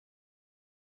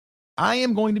I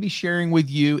am going to be sharing with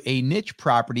you a niche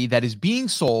property that is being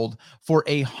sold for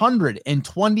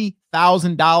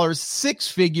 $120,000, six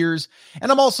figures.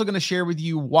 And I'm also going to share with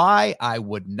you why I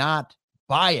would not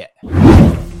buy it.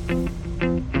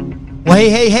 Well,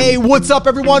 hey, what's up,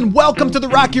 everyone? Welcome to the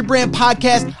Rock Your Brand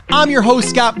podcast. I'm your host,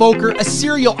 Scott Boker, a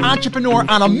serial entrepreneur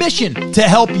on a mission to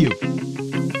help you.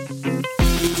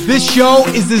 This show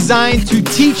is designed to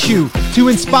teach you, to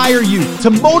inspire you, to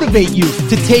motivate you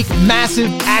to take massive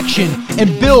action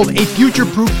and build a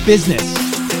future-proof business.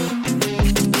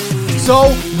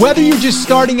 So, whether you're just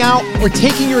starting out or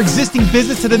taking your existing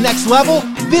business to the next level,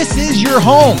 this is your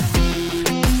home.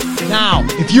 Now,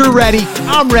 if you're ready,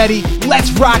 I'm ready.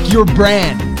 Let's rock your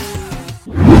brand.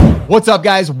 What's up,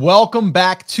 guys? Welcome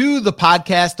back to the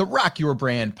podcast, the Rock Your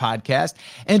Brand podcast.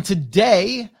 And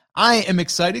today, I am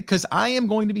excited because I am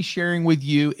going to be sharing with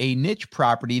you a niche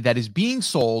property that is being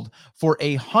sold for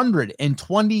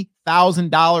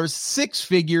 $120,000, six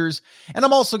figures. And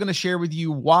I'm also going to share with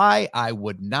you why I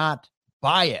would not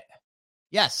buy it.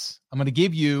 Yes, I'm going to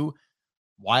give you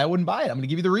why I wouldn't buy it. I'm going to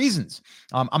give you the reasons.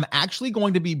 I'm actually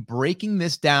going to be breaking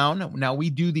this down. Now, we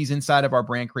do these inside of our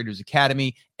Brand Creators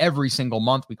Academy every single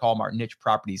month. We call them our Niche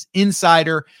Properties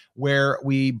Insider, where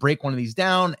we break one of these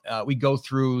down. We go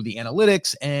through the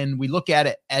analytics and we look at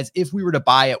it as if we were to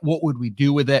buy it, what would we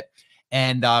do with it?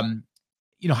 And,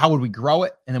 how would we grow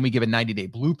it? And then we give a 90-day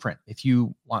blueprint. If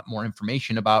you want more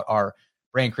information about our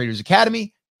Brand Creators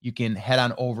Academy, you can head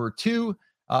on over to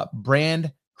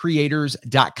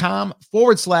brandcreators.com/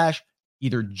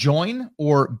 either join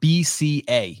or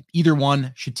BCA. Either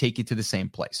one should take you to the same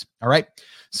place. All right.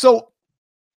 So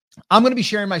I'm going to be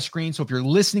sharing my screen. So if you're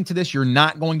listening to this, you're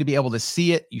not going to be able to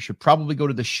see it. You should probably go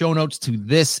to the show notes to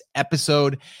this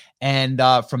episode. And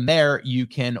from there, you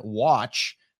can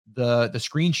watch the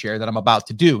screen share that I'm about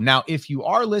to do. Now, if you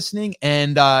are listening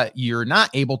and you're not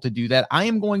able to do that, I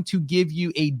am going to give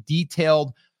you a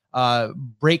detailed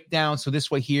breakdown. So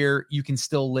this way here, you can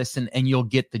still listen and you'll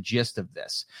get the gist of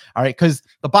this. All right. Because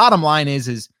the bottom line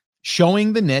is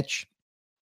showing the niche,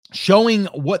 showing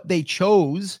what they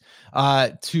chose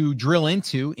to drill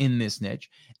into in this niche,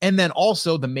 and then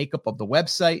also the makeup of the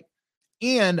website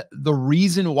and the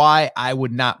reason why I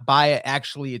would not buy it.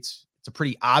 Actually, it's a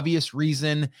pretty obvious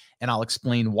reason, and I'll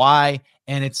explain why.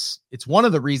 And it's one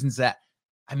of the reasons that,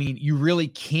 you really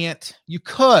can't, you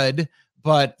could,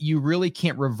 but you really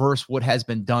can't reverse what has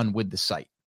been done with the site.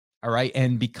 All right.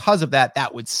 And because of that,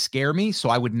 that would scare me. So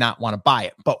I would not want to buy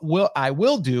it. But what I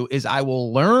will do is I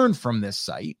will learn from this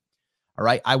site. All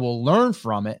right. I will learn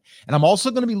from it. And I'm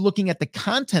also going to be looking at the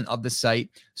content of the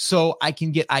site so I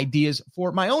can get ideas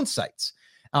for my own sites.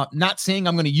 Not saying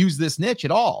I'm going to use this niche at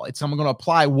all. I'm going to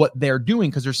apply what they're doing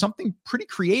because there's something pretty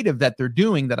creative that they're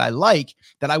doing that I like,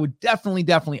 that I would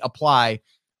definitely apply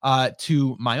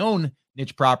to my own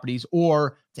niche properties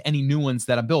or to any new ones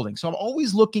that I'm building. So I'm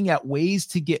always looking at ways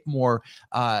to get more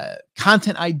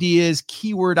content ideas,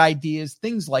 keyword ideas,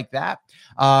 things like that,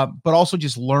 but also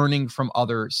just learning from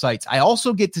other sites. I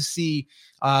also get to see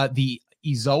the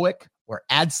Ezoic or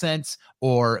AdSense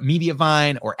or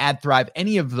Mediavine or AdThrive,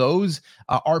 any of those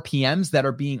RPMs that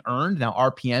are being earned. Now,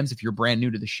 RPMs, if you're brand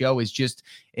new to the show, is just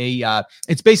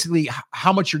it's basically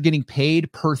how much you're getting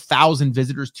paid per 1,000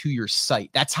 visitors to your site.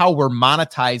 That's how we're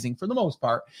monetizing for the most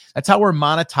part. That's how we're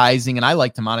monetizing. And I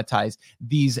like to monetize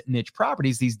these niche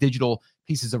properties, these digital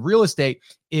pieces of real estate.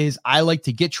 Is I like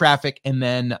to get traffic and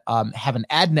then have an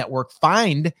ad network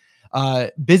find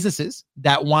businesses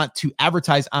that want to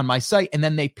advertise on my site, and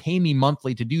then they pay me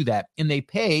monthly to do that. And they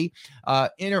pay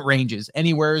in it ranges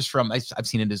anywhere from, I've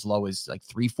seen it as low as like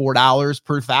 $3-4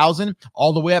 per 1,000,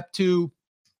 all the way up to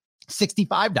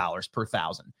 $65 per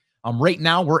 1,000. Right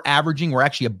now we're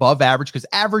actually above average, because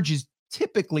average is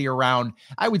typically around,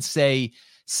 I would say,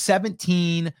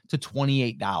 $17 to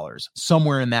 $28,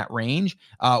 somewhere in that range.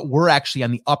 We're actually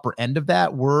on the upper end of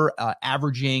that. We're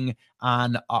averaging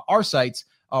on our sites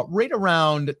right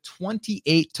around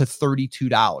 $28 to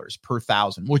 $32 per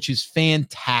 1,000, which is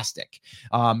fantastic.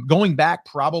 Going back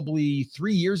probably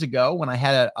 3 years ago, when I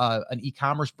had an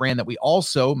e-commerce brand that we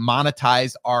also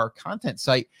monetized our content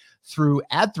site through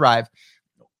AdThrive,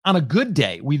 on a good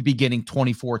day, we'd be getting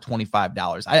 $24,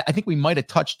 $25. I think we might have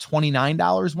touched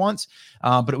 $29 once,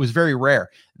 but it was very rare.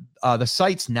 The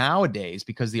sites nowadays,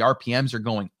 because the RPMs are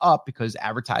going up, because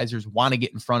advertisers want to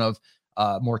get in front of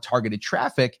more targeted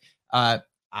traffic,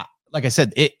 like I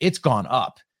said, it's gone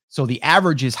up. So the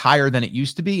average is higher than it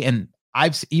used to be. And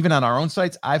even on our own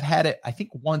sites, I've had it, I think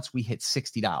once we hit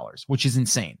 $60, which is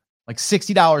insane. Like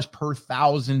 $60 per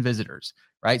 1,000 visitors,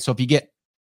 right? So if you get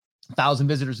 1,000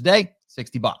 visitors a day,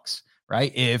 $60,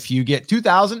 right? If you get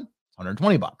 2,000,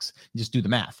 $120. Just do the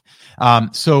math.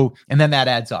 And then that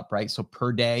adds up, right? So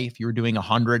per day, if you were doing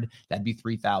 100, that'd be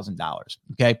 $3,000.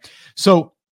 Okay.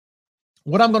 So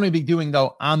what I'm going to be doing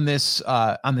though on this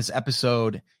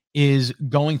episode is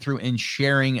going through and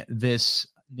sharing this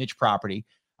niche property,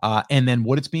 and then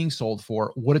what it's being sold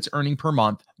for, what it's earning per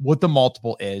month, what the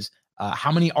multiple is,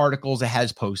 how many articles it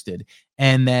has posted,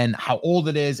 and then how old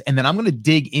it is. And then I'm going to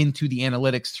dig into the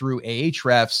analytics through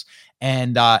Ahrefs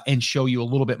and show you a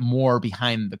little bit more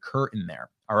behind the curtain there.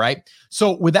 All right.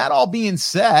 So with that all being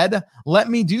said, let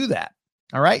me do that.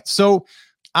 All right. So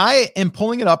I am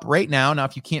pulling it up right now. Now,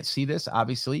 if you can't see this,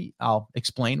 obviously, I'll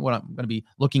explain what I'm going to be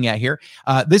looking at here.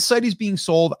 This site is being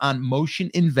sold on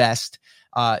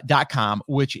motioninvest.com,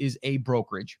 which is a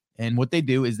brokerage. And what they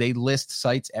do is they list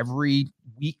sites every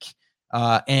week.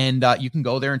 And you can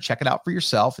go there and check it out for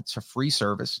yourself. It's a free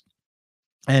service.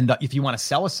 And if you want to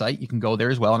sell a site, you can go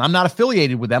there as well. And I'm not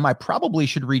affiliated with them. I probably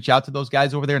should reach out to those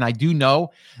guys over there. And I do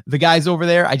know the guys over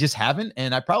there. I just haven't.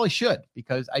 And I probably should,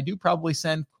 because I do probably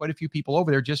send quite a few people over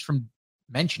there just from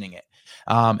mentioning it.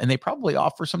 And they probably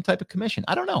offer some type of commission.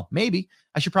 I don't know. Maybe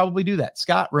I should probably do that.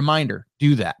 Scott, reminder,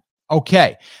 do that.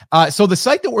 Okay. So the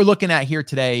site that we're looking at here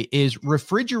today is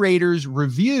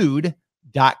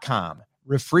refrigeratorreviewed.com.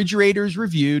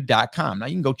 refrigeratorreviewed.com. Now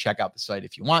you can go check out the site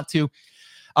if you want to.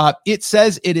 It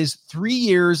says it is 3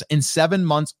 years and 7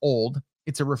 months old.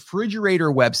 It's a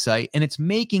refrigerator website, and it's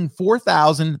making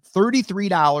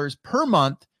 $4,033 per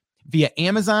month via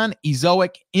Amazon,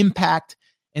 Ezoic, Impact,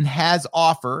 and has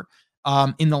offer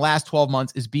in the last 12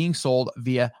 months is being sold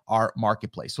via our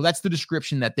marketplace. So that's the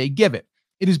description that they give it.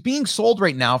 It is being sold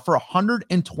right now for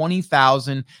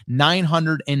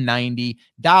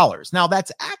 $120,990. Now,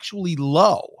 that's actually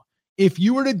low. If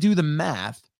you were to do the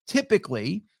math,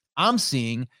 typically I'm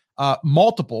seeing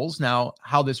multiples. Now,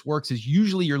 how this works is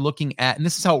usually you're looking at, and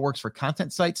this is how it works for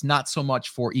content sites, not so much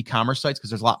for e-commerce sites,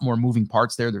 because there's a lot more moving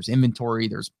parts there. There's inventory,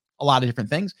 there's a lot of different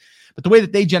things. But the way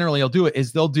that they generally will do it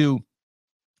is they'll do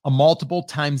a multiple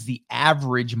times the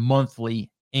average monthly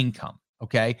income.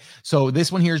 Okay. So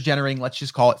this one here is generating, let's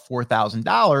just call it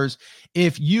 $4,000.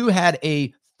 If you had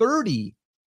a 30X,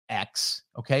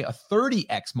 okay, a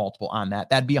 30X multiple on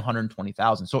that, that'd be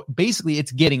 120,000. So basically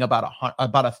it's getting about a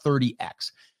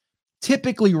 30X.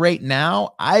 Typically right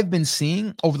now, I've been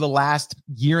seeing over the last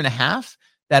year and a half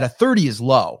that a 30 is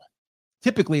low.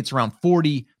 Typically it's around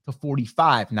 40 to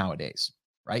 45 nowadays,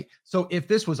 right? So if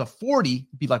this was a 40,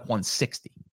 it'd be like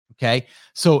 160. Okay.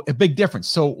 So a big difference.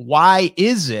 So why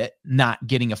is it not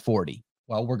getting a 40?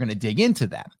 Well, we're going to dig into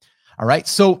that. All right.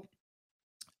 So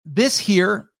this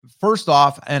here, first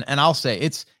off, and I'll say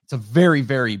it's a very,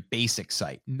 very basic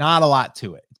site. Not a lot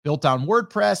to it. It's built on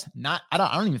WordPress. I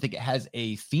don't even think it has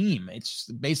a theme. It's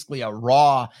basically a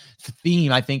raw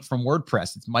theme, I think, from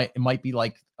WordPress. It might be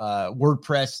like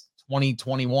WordPress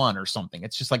 2021 or something.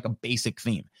 It's just like a basic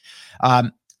theme.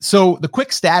 So the quick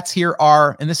stats here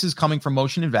are, and this is coming from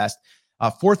Motion Invest,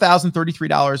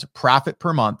 $4,033 profit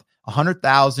per month,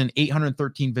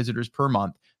 100,813 visitors per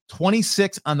month,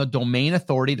 26 on the domain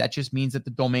authority. That just means that the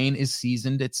domain is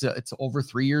seasoned. It's over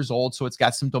 3 years old, so it's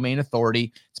got some domain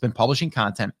authority. It's been publishing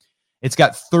content. It's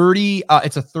got 30.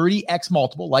 It's a 30X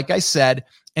multiple, like I said,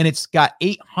 and it's got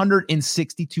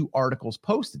 862 articles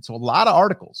posted. So a lot of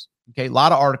articles. Okay, a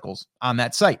lot of articles on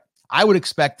that site. I would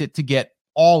expect it to get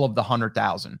all of the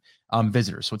 100,000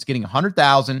 visitors. So it's getting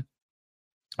 100,000.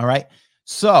 All right.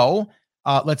 So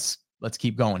let's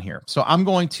keep going here. So I'm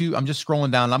just scrolling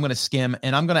down and I'm going to skim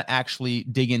and I'm going to actually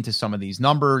dig into some of these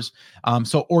numbers.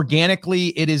 So organically,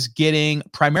 it's getting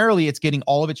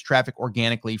all of its traffic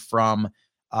organically from,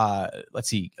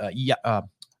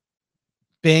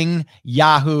 Bing,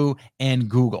 Yahoo, and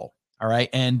Google. All right.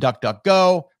 And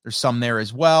DuckDuckGo, there's some there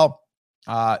as well.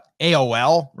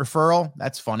 AOL referral.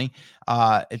 That's funny.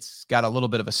 It's got a little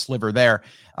bit of a sliver there.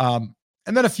 And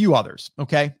then a few others.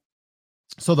 Okay.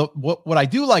 So what I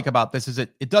do like about this is it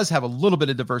does have a little bit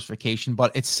of diversification,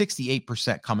 but it's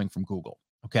 68% coming from Google.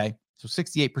 Okay. So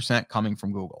 68% coming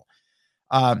from Google.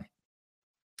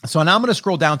 So now I'm going to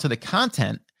scroll down to the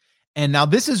content. And now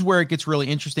this is where it gets really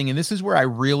interesting. And this is where I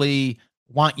really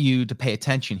want you to pay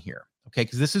attention here. Okay,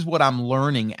 because this is what I'm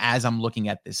learning as I'm looking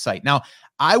at this site. Now,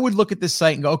 I would look at this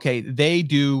site and go, okay, they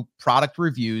do product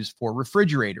reviews for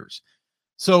refrigerators.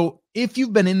 So if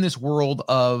you've been in this world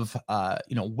of,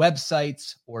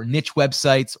 websites or niche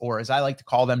websites, or as I like to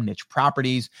call them, niche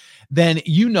properties, then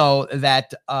you know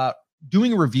that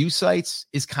doing review sites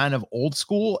is kind of old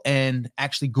school, and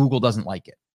actually Google doesn't like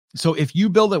it. So if you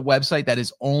build a website that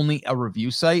is only a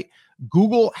review site,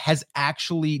 Google has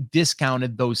actually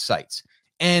discounted those sites.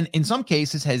 And in some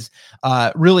cases has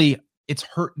it's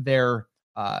hurt their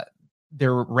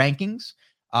their rankings.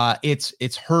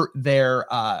 It's hurt their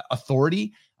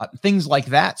authority, things like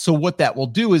that. So what that will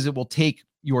do is it will take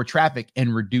your traffic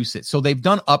and reduce it. So they've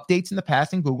done updates in the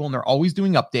past in Google, and they're always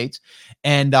doing updates.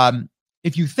 And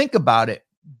if you think about it,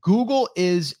 Google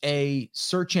is a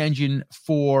search engine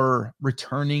for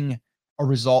returning a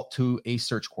result to a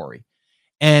search query.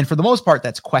 And for the most part,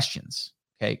 that's questions.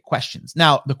 Okay, questions.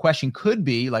 Now, the question could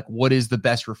be like, what is the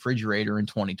best refrigerator in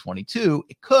 2022?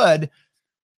 It could,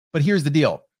 but here's the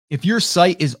deal. If your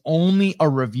site is only a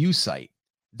review site,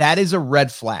 that is a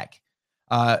red flag.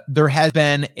 There has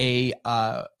been an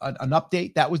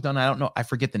update that was done. I don't know. I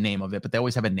forget the name of it, but they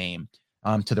always have a name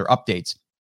to their updates.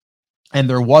 And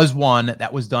there was one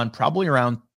that was done probably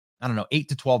around, 8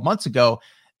 to 12 months ago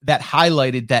that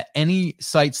highlighted that any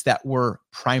sites that were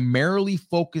primarily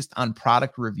focused on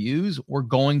product reviews were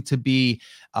going to be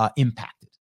impacted.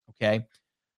 Okay.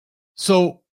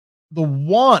 So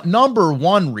the number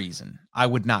one reason I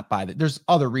would not buy that, there's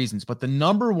other reasons, but the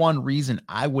number one reason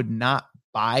I would not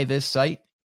buy this site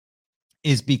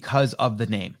is because of the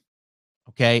name.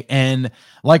 Okay. And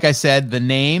like I said, the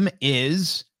name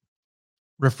is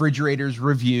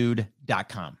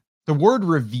refrigeratorreviewed.com. The word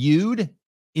reviewed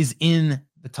is in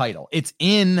the title. It's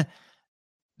in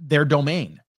their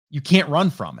domain. You can't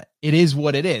run from it. It is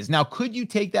what it is. Now, could you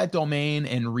take that domain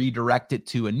and redirect it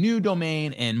to a new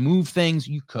domain and move things?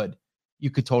 You could. You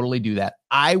could totally do that.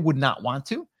 I would not want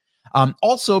to.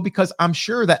 Also, because I'm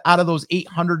sure that out of those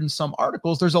 800 and some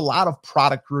articles, there's a lot of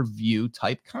product review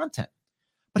type content.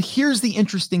 But here's the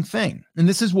interesting thing, and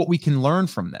this is what we can learn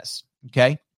from this,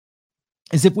 okay,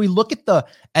 is if we look at the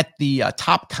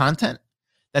top content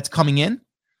that's coming in,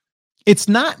 it's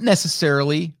not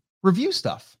necessarily review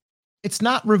stuff. It's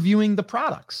not reviewing the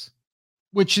products,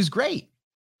 which is great.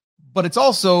 But it's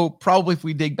also probably, if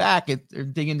we dig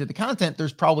into the content,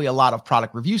 there's probably a lot of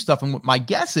product review stuff. And what my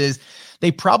guess is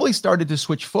they probably started to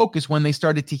switch focus when they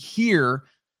started to hear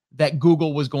that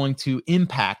Google was going to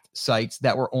impact sites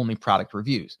that were only product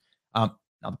reviews. Now,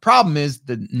 the problem is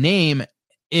the name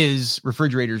is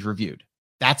Refrigerators Reviewed.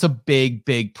 That's a big,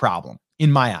 big problem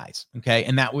in my eyes. Okay.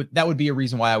 And that would be a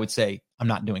reason why I would say I'm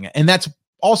not doing it. And that's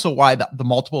also why the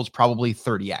multiple is probably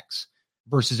 30x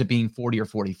versus it being 40 or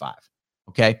 45.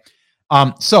 Okay.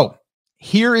 So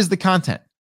here is the content.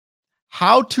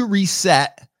 How to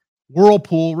reset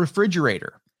Whirlpool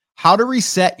refrigerator. How to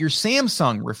reset your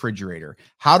Samsung refrigerator.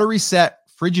 How to reset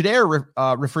Frigidaire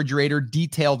refrigerator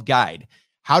detailed guide.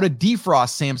 How to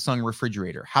defrost Samsung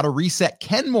refrigerator. How to reset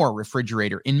Kenmore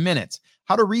refrigerator in minutes.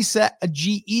 How to reset a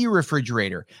GE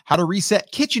refrigerator. How to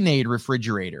reset KitchenAid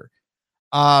refrigerator.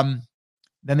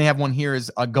 Then they have one here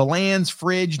is a Galan's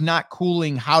fridge not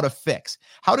cooling, how to fix.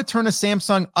 How to turn a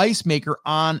Samsung ice maker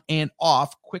on and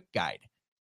off, quick guide.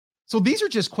 So these are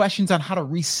just questions on how to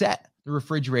reset the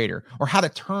refrigerator or how to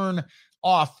turn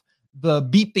off the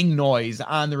beeping noise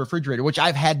on the refrigerator, which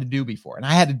I've had to do before. And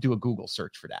I had to do a Google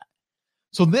search for that.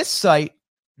 So this site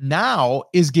now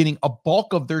is getting a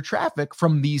bulk of their traffic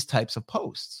from these types of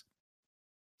posts.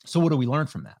 So what do we learn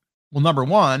from that? Well, number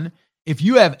one, if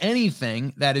you have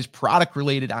anything that is product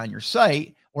related on your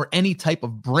site or any type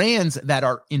of brands that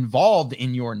are involved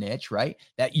in your niche, right,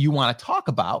 that you want to talk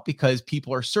about because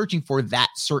people are searching for that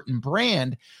certain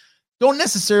brand, don't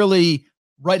necessarily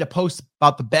write a post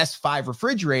about the best 5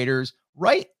 refrigerators.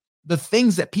 Write the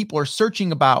things that people are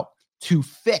searching about to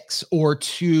fix or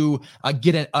to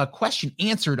get a question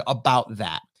answered about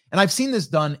that. And I've seen this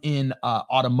done in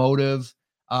automotive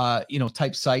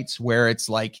type sites where it's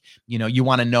like, you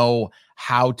want to know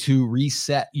how to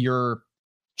reset your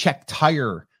check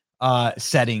tire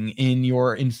setting in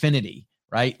your Infinity,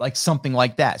 right? Like something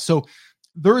like that. So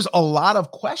there's a lot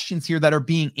of questions here that are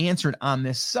being answered on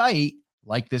this site,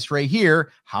 like this right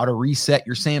here, how to reset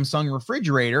your Samsung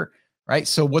refrigerator, right?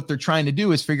 So what they're trying to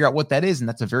do is figure out what that is. And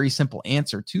that's a very simple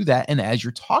answer to that. And as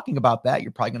you're talking about that,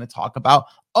 you're probably going to talk about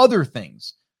other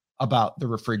things about the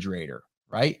refrigerator,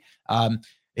 right?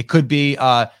 It could be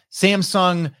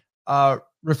Samsung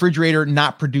refrigerator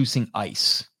not producing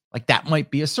ice. Like that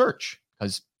might be a search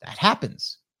because that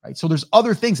happens, right? So there's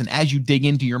other things. And as you dig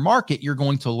into your market, you're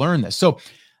going to learn this. So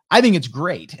I think it's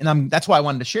great. And that's why I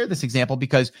wanted to share this example,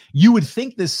 because you would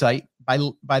think this site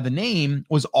by the name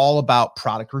was all about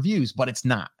product reviews, but it's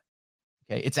not.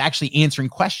 Okay. It's actually answering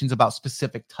questions about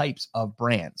specific types of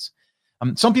brands.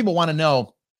 Some people want to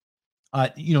know,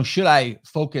 should I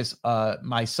focus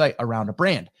my site around a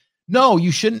brand? No,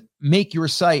 you shouldn't make your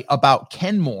site about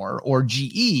Kenmore or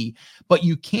GE, but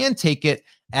you can take it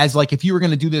as like if you were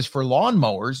going to do this for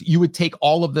lawnmowers, you would take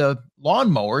all of the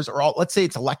lawnmowers, or let's say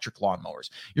it's electric lawnmowers.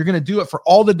 You're going to do it for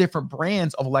all the different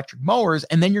brands of electric mowers.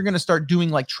 And then you're going to start doing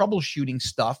like troubleshooting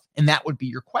stuff. And that would be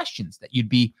your questions that you'd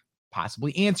be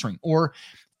possibly answering, or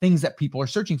things that people are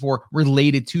searching for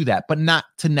related to that, but not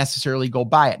to necessarily go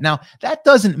buy it. Now, that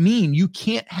doesn't mean you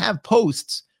can't have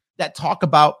posts that talk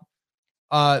about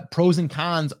pros and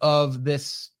cons of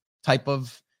this type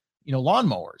of,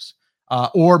 lawnmowers,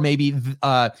 or maybe,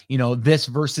 this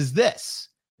versus this.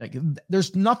 Like,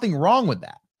 there's nothing wrong with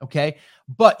that. Okay.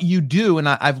 But you do. And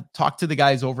I've talked to the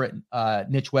guys over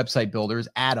at Niche Website Builders,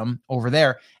 Adam over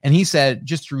there, and he said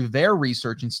just through their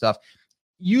research and stuff,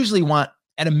 usually want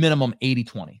at a minimum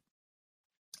 80-20.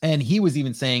 And he was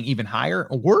even saying even higher.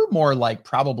 We're more like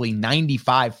probably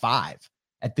 95-5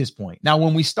 at this point. Now,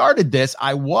 when we started this,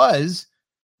 I was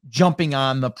jumping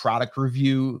on the product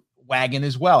review wagon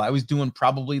as well. I was doing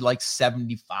probably like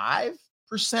 75%.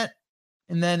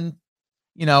 And then,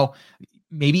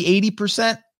 maybe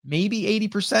 80%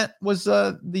 was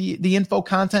the info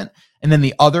content. And then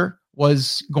the other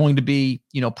was going to be,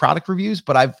 product reviews,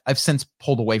 but I've since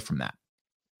pulled away from that.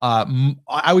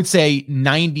 I would say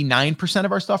 99%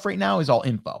 of our stuff right now is all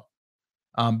info,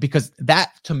 because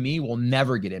that to me will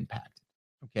never get impacted.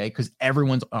 Okay. Because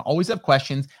everyone's always have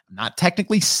questions. I'm not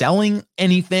technically selling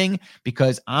anything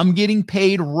because I'm getting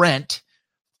paid rent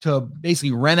to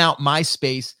basically rent out my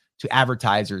space to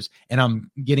advertisers. And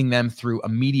I'm getting them through a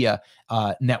media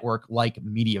network like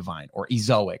Mediavine or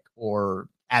Ezoic or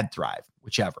AdThrive,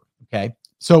 whichever. Okay.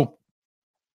 So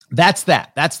that's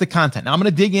that. That's the content. Now I'm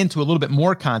going to dig into a little bit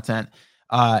more content,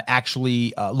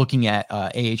 looking at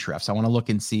Ahrefs. I want to look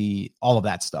and see all of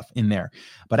that stuff in there.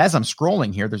 But as I'm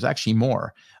scrolling here, there's actually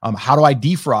more. How do I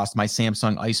defrost my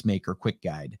Samsung Ice Maker quick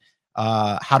guide?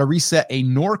 How to reset a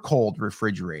Norcold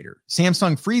refrigerator.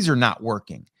 Samsung freezer not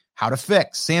working. How to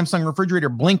fix. Samsung refrigerator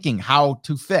blinking. How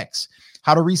to fix.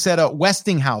 How to reset a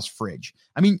Westinghouse fridge.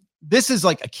 I mean, this is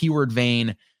like a keyword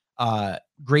vein,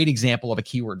 great example of a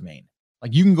keyword vein.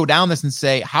 Like you can go down this and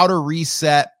say how to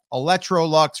reset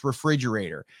Electrolux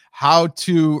refrigerator, how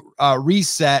to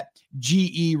reset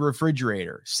GE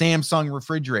refrigerator, Samsung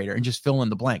refrigerator, and just fill in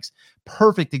the blanks.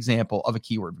 Perfect example of a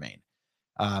keyword vein.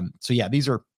 So yeah, these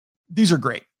are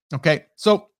great. Okay.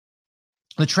 So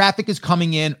the traffic is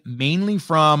coming in mainly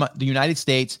from the United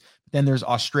States. Then there's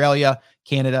Australia,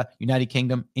 Canada, United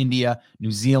Kingdom, India,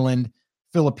 New Zealand,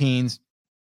 Philippines,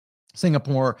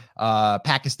 Singapore,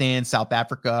 Pakistan, South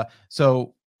Africa.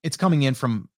 So it's coming in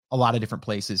from a lot of different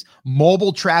places.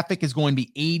 Mobile traffic is going to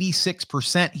be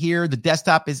 86% here. The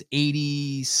desktop is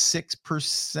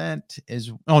 86%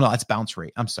 that's bounce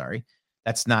rate. I'm sorry.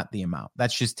 That's not the amount.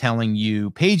 That's just telling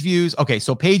you page views. Okay.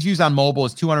 So page views on mobile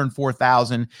is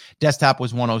 204,000. Desktop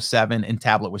was 107 and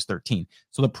tablet was 13.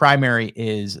 So the primary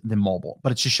is the mobile,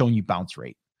 but it's just showing you bounce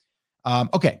rate.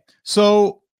 Okay.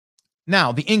 So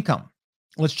now the income.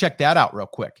 Let's check that out real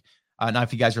quick. Now,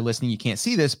 if you guys are listening, you can't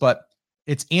see this, but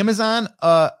it's Amazon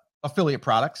affiliate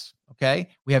products. Okay.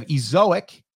 We have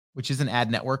Ezoic, which is an ad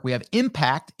network. We have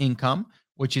Impact Income,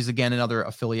 which is, again, another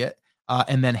affiliate.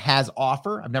 And then Has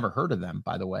Offer. I've never heard of them,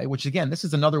 by the way, which, again, this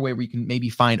is another way where you can maybe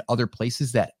find other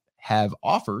places that have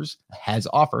offers, Has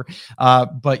Offer,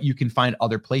 but you can find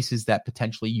other places that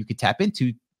potentially you could tap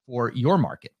into for your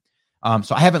market.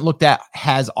 So I haven't looked at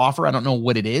Has Offer. I don't know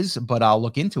what it is, but I'll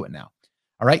look into it now.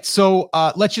 All right. So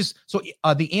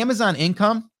the Amazon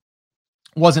income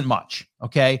wasn't much.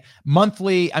 Okay.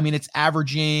 Monthly, I mean, it's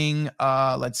averaging,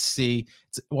 let's see.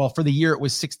 For the year, it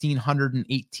was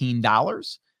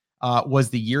 $1,618 was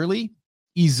the yearly.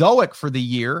 Ezoic for the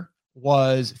year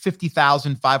was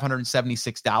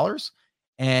 $50,576.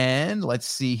 And let's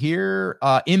see here.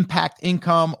 Impact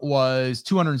Income was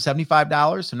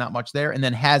 $275. So not much there. And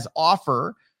then Has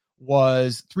Offer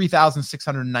was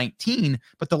 $3,619,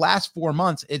 but the last 4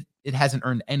 months, it hasn't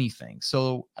earned anything.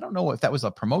 So I don't know if that was a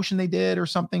promotion they did or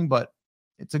something, but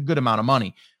it's a good amount of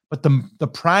money. But the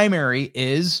primary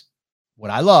is what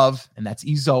I love, and that's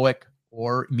Ezoic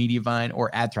or Mediavine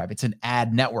or AdThrive. It's an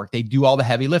ad network. They do all the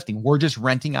heavy lifting. We're just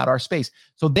renting out our space.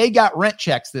 So they got rent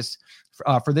checks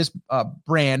for this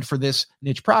brand, for this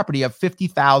niche property of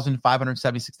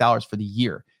 $50,576 for the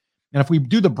year. And if we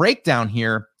do the breakdown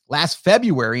here, last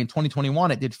February in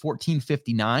 2021, it did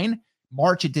 $1,459.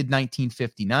 March, it did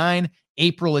 $1,959.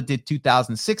 April, it did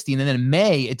 $2,060. And then in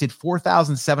May, it did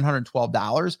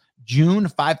 $4,712. June,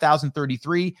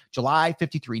 $5,033. July,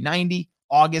 $5,390.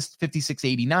 August,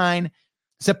 $5,689.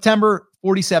 September,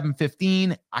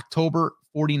 $4,715. October,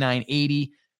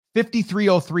 $4,980.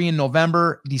 $5,303 in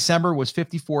November. December was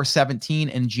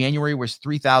 $5,417. And January was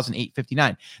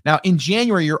 $3,859. Now, in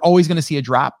January, you're always going to see a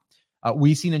drop.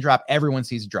 We've seen a drop. Everyone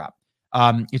sees a drop.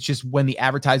 It's just when the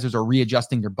advertisers are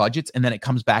readjusting their budgets, and then it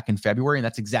comes back in February, and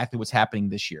that's exactly what's happening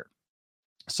this year.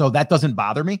 So that doesn't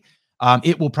bother me.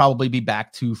 It will probably be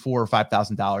back to $4,000 or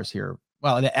 $5,000 here.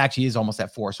 Well, it actually is almost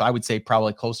at 4. So I would say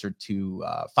probably closer to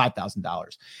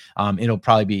 $5,000. It'll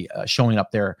probably be showing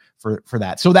up there for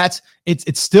that. So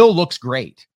it still looks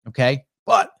great. Okay.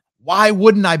 But why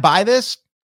wouldn't I buy this?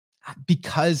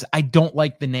 Because I don't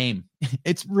like the name.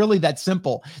 It's really that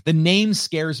simple. The name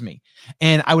scares me.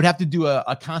 And I would have to do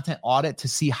a content audit to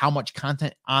see how much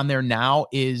content on there now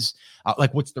is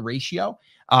like, what's the ratio?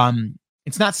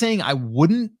 It's not saying I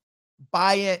wouldn't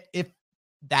buy it if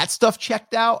that stuff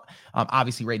checked out.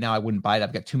 Obviously right now I wouldn't buy it.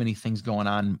 I've got too many things going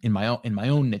on in my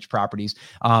own niche properties.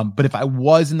 But if I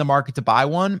was in the market to buy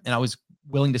one and I was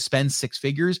willing to spend 6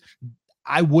 figures,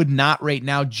 I would not right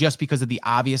now, just because of the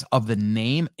obvious of the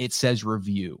name. It says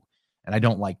review, and I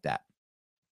don't like that.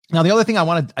 Now, the other thing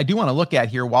I do want to look at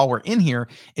here while we're in here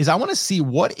is I want to see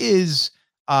what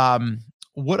are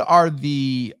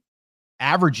the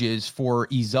averages for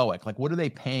Ezoic? Like, what are they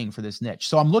paying for this niche?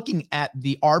 So I'm looking at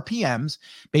the RPMs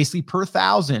basically per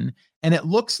 1,000, and it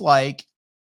looks like,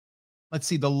 let's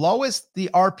see, the lowest the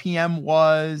RPM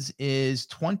is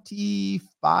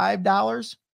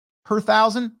 $25 per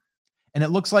 1,000. And it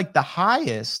looks like the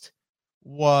highest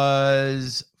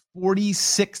was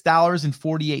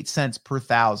 $46.48 per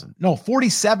 1,000. No,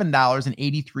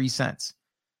 $47.83.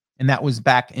 And that was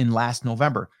back in last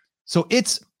November. So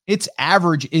its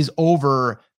average is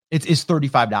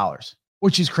 $35,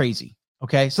 which is crazy.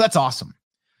 Okay. So that's awesome.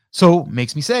 So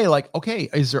makes me say, like, okay,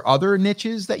 is there other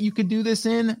niches that you could do this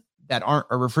in that aren't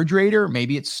a refrigerator?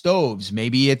 Maybe it's stoves.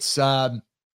 Maybe it's,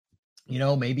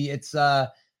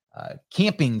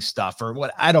 camping stuff or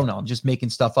what, I don't know. I'm just making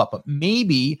stuff up, but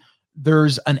maybe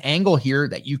there's an angle here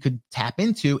that you could tap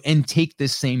into and take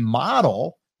this same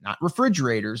model, not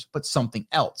refrigerators, but something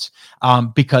else.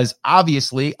 Because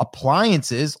obviously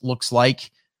appliances looks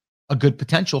like a good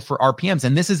potential for RPMs.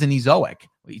 And this is an Ezoic,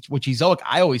 which Ezoic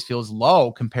I always feel is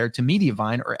low compared to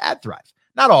Mediavine or AdThrive.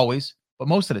 Not always, but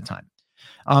most of the time.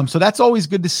 So that's always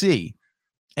good to see.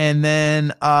 And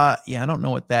then, I don't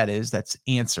know what that is. That's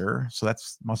Answer. So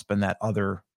that's must have been that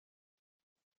other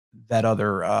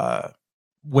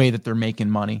way that they're making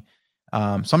money. So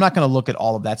I'm not going to look at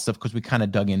all of that stuff because we kind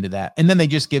of dug into that. And then they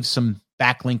just give some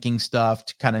backlinking stuff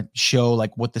to kind of show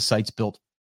like what the site's built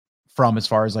from as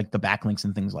far as like the backlinks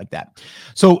and things like that.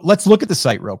 So let's look at the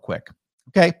site real quick.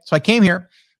 Okay. So I came here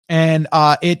and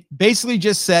it basically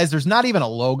just says there's not even a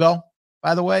logo,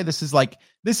 by the way. This is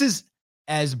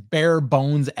as bare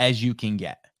bones as you can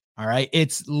get. All right.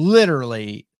 It's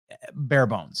literally bare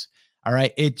bones. All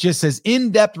right. It just says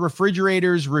in-depth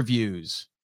refrigerators reviews.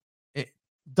 It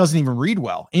doesn't even read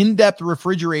well. In-depth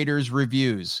refrigerators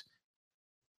reviews.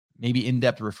 Maybe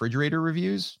in-depth refrigerator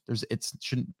reviews. It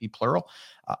shouldn't be plural.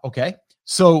 Okay.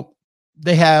 So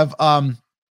they have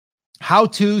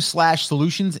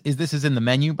how-to/solutions. This is in the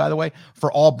menu, by the way, for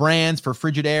all brands, for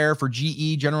Frigidaire, for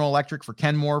GE, General Electric, for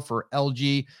Kenmore, for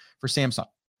LG, for Samsung,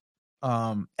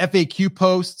 FAQ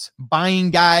posts,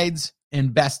 buying guides,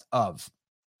 and best of.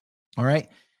 All right.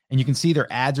 And you can see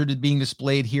their ads are being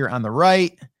displayed here on the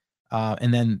right.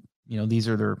 And then, these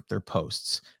are their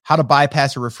posts. How to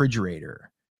bypass a refrigerator.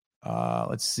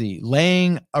 Let's see.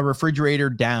 Laying a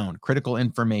refrigerator down. Critical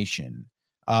information.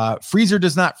 Freezer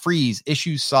does not freeze.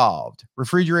 Issues solved.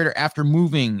 Refrigerator after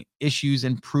moving. Issues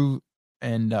and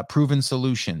proven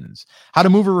solutions. How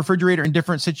to move a refrigerator in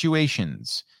different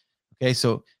situations. Okay,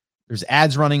 so there's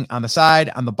ads running on the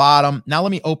side, on the bottom. Now let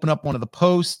me open up one of the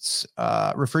posts.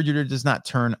 Refrigerator does not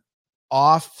turn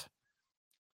off.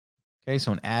 Okay,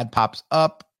 so an ad pops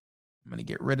up. I'm going to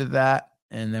get rid of that,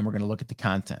 and then we're going to look at the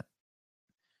content.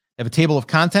 They have a table of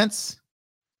contents.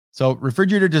 So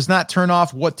refrigerator does not turn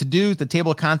off. What to do? The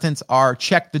table of contents are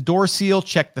check the door seal,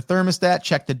 check the thermostat,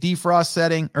 check the defrost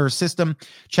setting or system,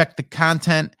 check the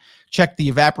content, check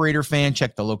the evaporator fan,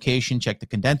 check the location, check the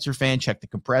condenser fan, check the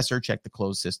compressor, check the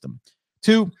closed system.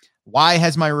 2, why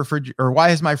has my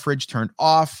fridge turned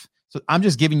off? So I'm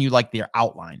just giving you like their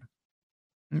outline.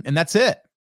 And that's it.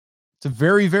 It's a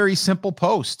very, very simple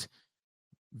post.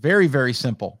 Very, very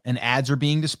simple. And ads are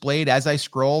being displayed as I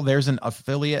scroll. There's an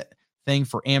affiliate thing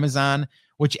for Amazon,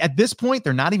 which at this point,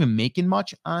 they're not even making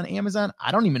much on Amazon.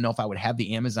 I don't even know if I would have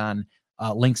the Amazon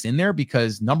links in there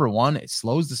because number one, it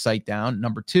slows the site down.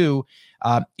 Number two,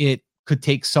 it could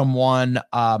take someone,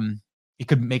 it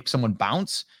could make someone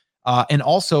bounce. And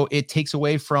also it takes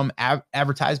away from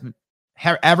advertising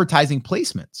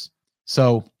placements.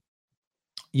 So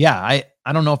yeah,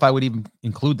 I don't know if I would even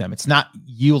include them. It's not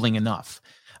yielding enough.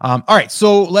 All right,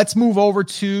 so let's move over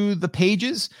to the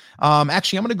pages.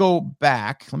 Actually, I'm going to go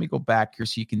back. Let me go back here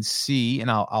so you can see,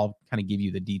 and I'll kind of give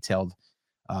you the detailed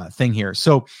thing here.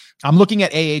 So I'm looking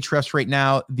at Ahrefs right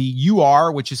now. The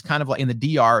UR, which is kind of like in the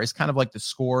DR, is kind of like the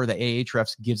score that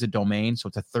Ahrefs gives a domain. So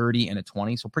it's a 30 and a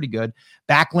 20, so pretty good.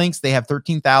 Backlinks, they have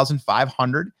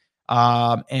 13,500.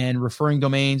 And referring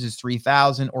domains is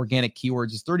 3,000. Organic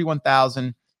keywords is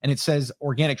 31,000. And it says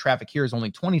organic traffic here is only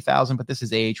 20,000, but this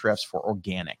is Ahrefs for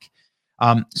organic.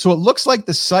 So it looks like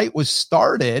the site was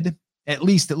started, at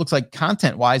least it looks like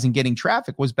content-wise and getting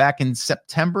traffic was back in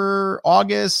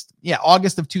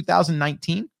August of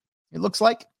 2019, it looks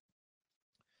like.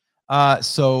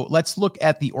 So let's look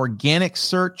at the organic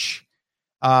search.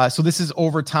 So this is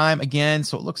over time again.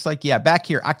 So it looks like, back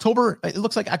here, October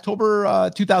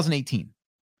 2018.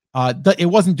 It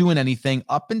wasn't doing anything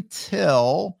up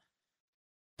until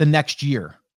the next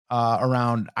year,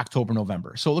 around October,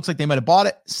 November. So it looks like they might have bought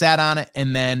it, sat on it,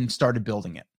 and then started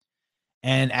building it.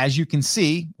 And as you can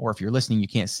see, or if you're listening, you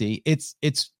can't see, it's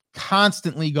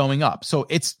constantly going up. So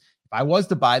if I was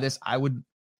to buy this, I would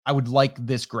like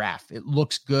this graph. It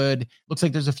looks good. Looks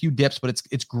like there's a few dips, but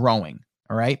it's growing.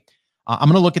 All right. I'm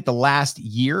going to look at the last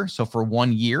year. So for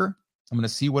 1 year, I'm going to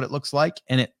see what it looks like.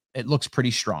 And it looks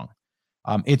pretty strong.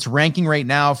 It's ranking right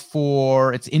now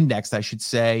it's indexed, I should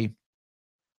say,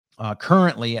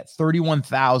 currently at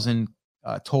 31,000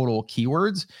 total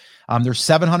keywords. There's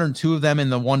 702 of them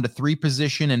in the 1 to 3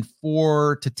 position, and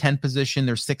 4 to 10 position.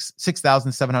 There's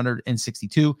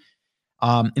 6,762.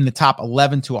 In the top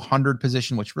 11 to 100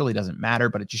 position, which really doesn't matter,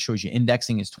 but it just shows you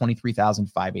indexing is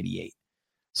 23,588.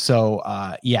 So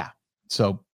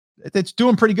so it's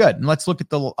doing pretty good. And let's look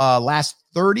at the last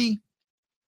 30.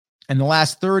 And the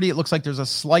last 30, it looks like there's a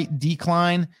slight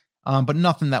decline, but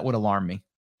nothing that would alarm me.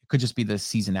 Could just be the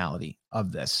seasonality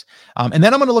of this. And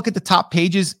then I'm going to look at the top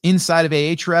pages inside of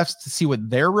Ahrefs to see what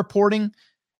they're reporting.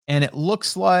 And it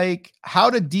looks like how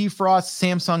to defrost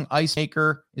Samsung Ice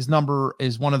Maker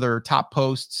is one of their top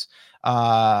posts.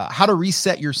 How to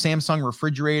reset your Samsung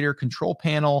refrigerator control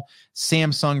panel,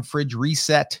 Samsung fridge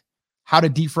reset, how to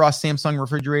defrost Samsung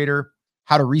refrigerator,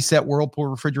 how to reset Whirlpool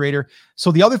refrigerator.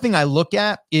 So the other thing I look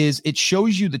at is it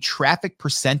shows you the traffic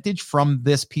percentage from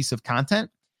this piece of content.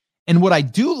 And what I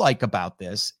do like about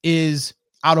this is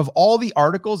out of all the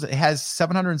articles, it has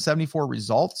 774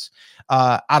 results.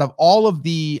 Out of all of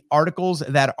the articles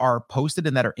that are posted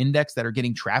and that are indexed that are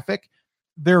getting traffic,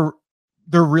 they're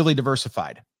really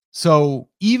diversified. So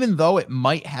even though it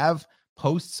might have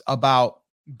posts about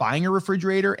buying a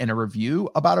refrigerator and a review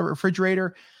about a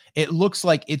refrigerator, it looks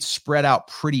like it's spread out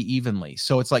pretty evenly.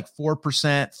 So it's like 4%,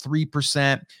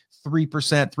 3%,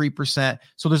 3%, 3%.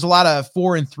 So there's a lot of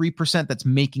 4 and 3% that's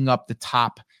making up the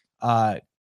top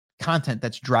content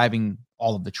that's driving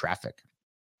all of the traffic.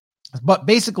 But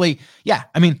basically,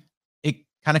 it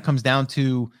kind of comes down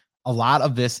to a lot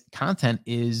of this content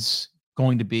is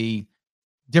going to be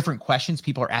different questions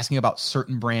people are asking about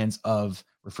certain brands of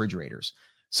refrigerators.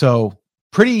 So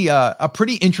a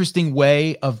pretty interesting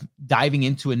way of diving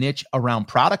into a niche around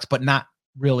products, but not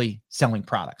really selling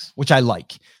products, which I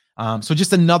like. So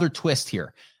just another twist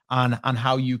here on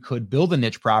how you could build a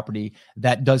niche property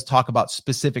that does talk about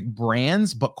specific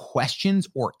brands, but questions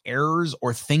or errors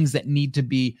or things that need to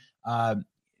be,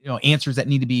 answers that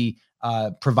need to be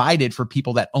provided for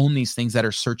people that own these things that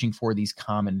are searching for these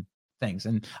common things.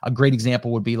 And a great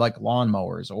example would be like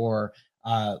lawnmowers, or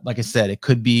like I said, it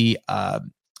could be,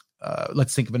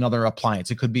 let's think of another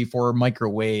appliance. It could be for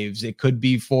microwaves. It could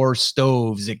be for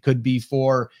stoves. It could be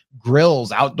for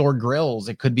grills, outdoor grills.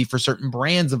 It could be for certain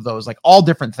brands of those, like all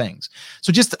different things.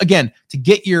 So just, again, to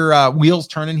get your wheels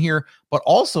turning here, but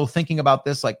also thinking about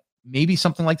this, like maybe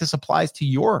something like this applies to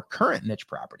your current niche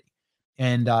property.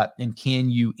 And can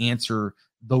you answer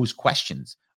those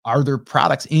questions? Are there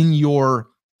products in your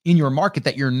market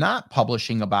that you're not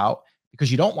publishing about because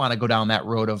you don't want to go down that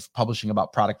road of publishing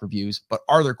about product reviews, but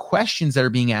are there questions that are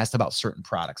being asked about certain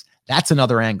products? That's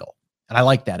another angle. And I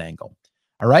like that angle.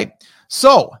 All right.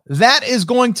 So that is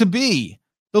going to be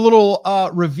the little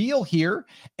reveal here.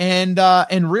 And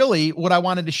really what I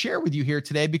wanted to share with you here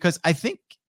today, because I think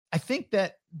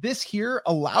that this here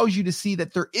allows you to see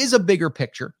that there is a bigger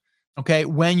picture. Okay.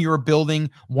 When you're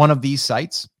building one of these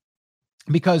sites,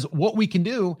 because what we can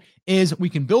do is we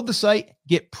can build the site,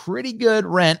 get pretty good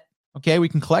rent. Okay, we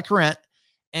can collect rent,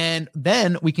 and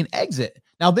then we can exit.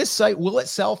 Now, this site, will it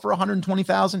sell for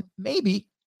 $120,000? Maybe.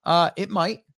 It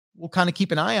might. We'll kind of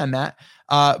keep an eye on that.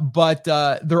 But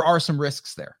there are some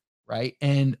risks there, right?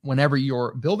 And whenever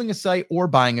you're building a site or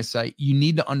buying a site, you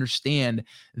need to understand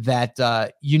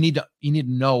that you need to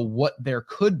know what there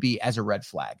could be as a red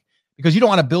flag. because you don't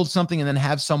want to build something and then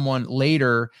have someone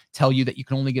later tell you that you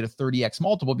can only get a 30x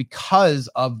multiple because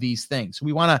of these things. So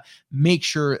we want to make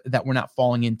sure that we're not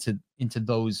falling into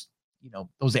those,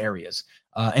 those areas.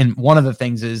 And one of the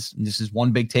things is, and this is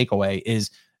one big takeaway,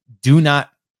 is do not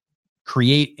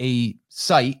create a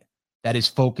site that is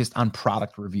focused on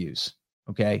product reviews.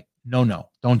 Okay. No,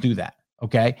 don't do that.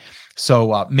 Okay.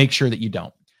 So make sure that you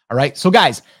don't. All right. So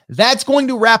guys, that's going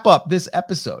to wrap up this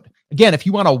episode. Again, if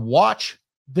you want to watch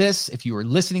this, if you are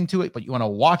listening to it, but you want to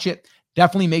watch it,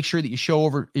 definitely make sure that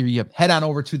you head on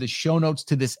over to the show notes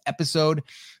to this episode.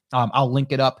 I'll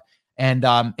link it up and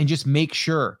just make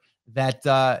sure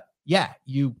that,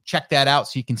 you check that out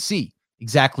so you can see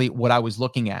exactly what I was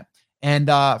looking at. And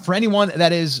for anyone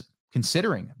that is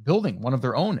considering building one of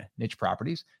their own niche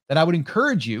properties, that I would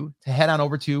encourage you to head on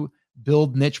over to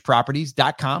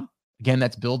buildnicheproperties.com. Again,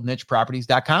 that's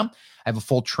buildnicheproperties.com. I have a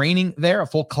full training there, a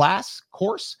full class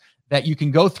course that you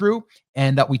can go through,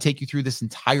 and that we take you through this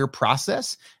entire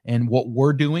process and what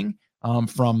we're doing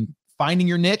from finding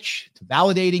your niche to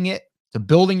validating it, to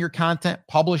building your content,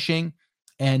 publishing,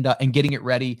 and getting it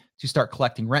ready to start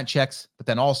collecting rent checks, but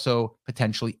then also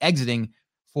potentially exiting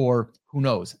for, who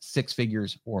knows, 6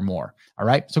 figures or more. All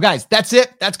right. So guys, that's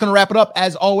it. That's going to wrap it up.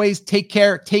 As always, take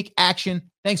care, take action.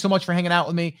 Thanks so much for hanging out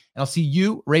with me, and I'll see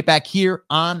you right back here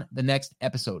on the next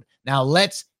episode. Now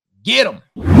let's get them.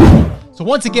 So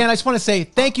once again, I just want to say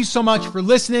thank you so much for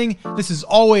listening. This is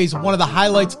always one of the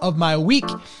highlights of my week.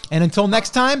 And until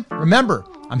next time, remember,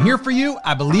 I'm here for you.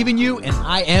 I believe in you, and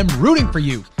I am rooting for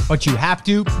you. But you have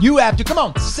to, come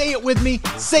on, say it with me,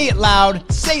 say it loud,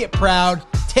 say it proud,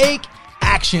 take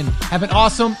action. Have an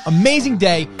awesome, amazing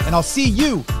day, and I'll see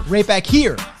you right back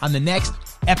here on the next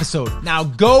episode. Now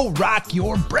go rock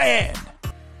your brand.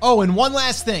 Oh, and one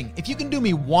last thing. If you can do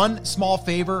me one small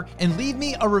favor and leave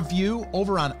me a review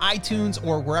over on iTunes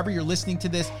or wherever you're listening to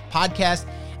this podcast,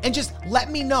 and just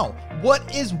let me know,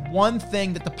 what is one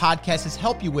thing that the podcast has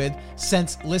helped you with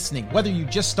since listening, whether you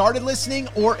just started listening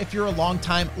or if you're a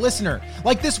longtime listener.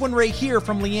 Like this one right here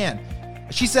from Leanne.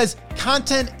 She says,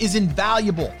 content is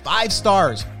invaluable, 5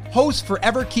 stars. Host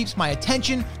forever keeps my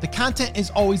attention. The content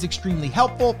is always extremely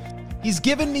helpful. He's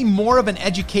given me more of an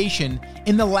education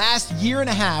in the last year and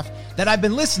a half that I've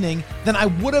been listening than I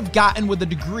would have gotten with a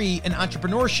degree in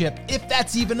entrepreneurship, if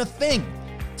that's even a thing.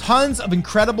 Tons of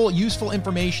incredible, useful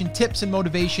information, tips, and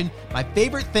motivation. My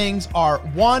favorite things are: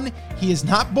 1, he is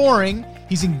not boring.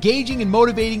 He's engaging and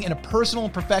motivating in a personal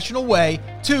and professional way.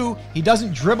 2, he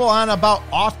doesn't dribble on about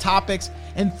off topics.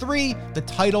 And 3, the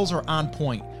titles are on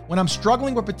point. When I'm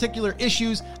struggling with particular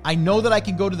issues, I know that I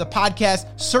can go to the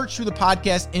podcast, search through the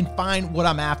podcast, and find what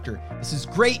I'm after. This is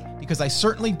great because I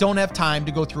certainly don't have time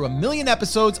to go through 1 million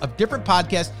episodes of different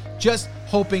podcasts just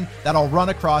hoping that I'll run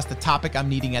across the topic I'm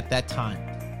needing at that time.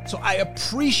 So I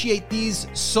appreciate these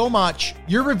so much.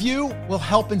 Your review will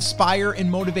help inspire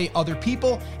and motivate other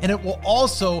people, and it will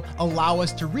also allow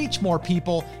us to reach more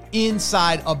people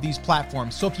inside of these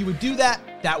platforms. So if you would do that,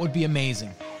 that would be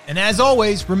amazing. And as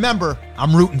always, remember,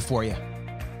 I'm rooting for you.